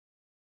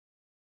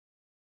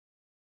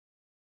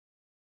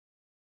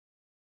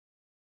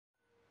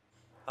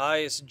Hi,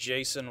 it's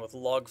Jason with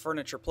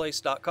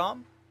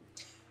LogFurniturePlace.com.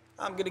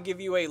 I'm going to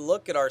give you a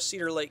look at our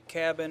Cedar Lake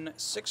Cabin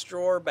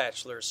 6-drawer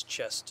bachelor's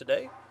chest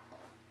today.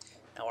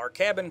 Now, our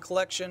cabin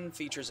collection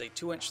features a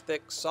 2-inch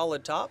thick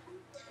solid top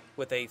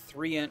with a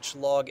 3-inch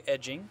log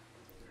edging.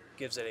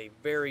 Gives it a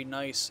very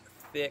nice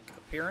thick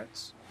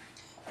appearance.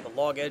 The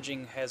log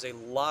edging has a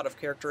lot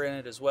of character in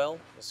it as well.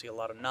 You'll see a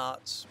lot of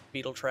knots,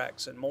 beetle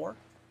tracks, and more.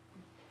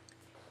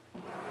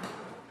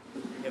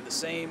 You have the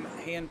same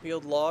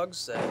hand-peeled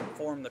logs that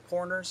form the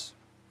corners,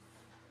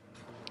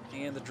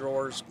 and the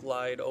drawers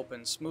glide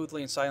open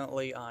smoothly and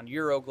silently on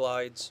Euro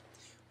glides,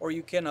 or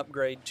you can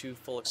upgrade to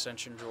full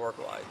extension drawer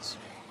glides.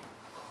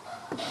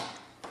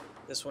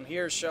 This one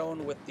here is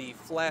shown with the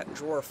flat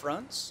drawer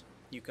fronts.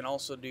 You can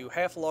also do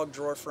half log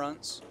drawer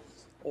fronts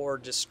or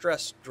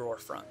distressed drawer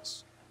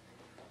fronts.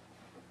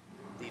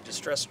 The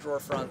distressed drawer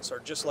fronts are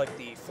just like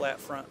the flat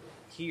front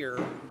here,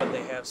 but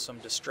they have some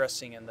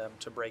distressing in them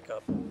to break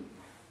up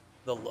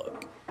the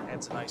look.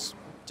 Adds a nice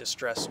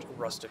distressed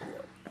rustic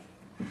look.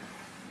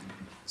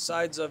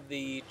 Sides of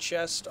the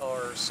chest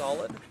are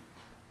solid,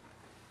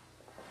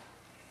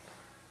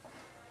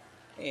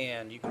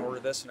 and you can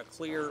order this in a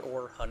clear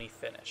or honey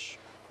finish.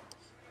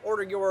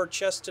 Order your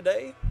chest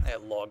today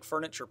at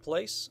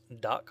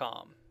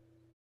LogFurniturePlace.com.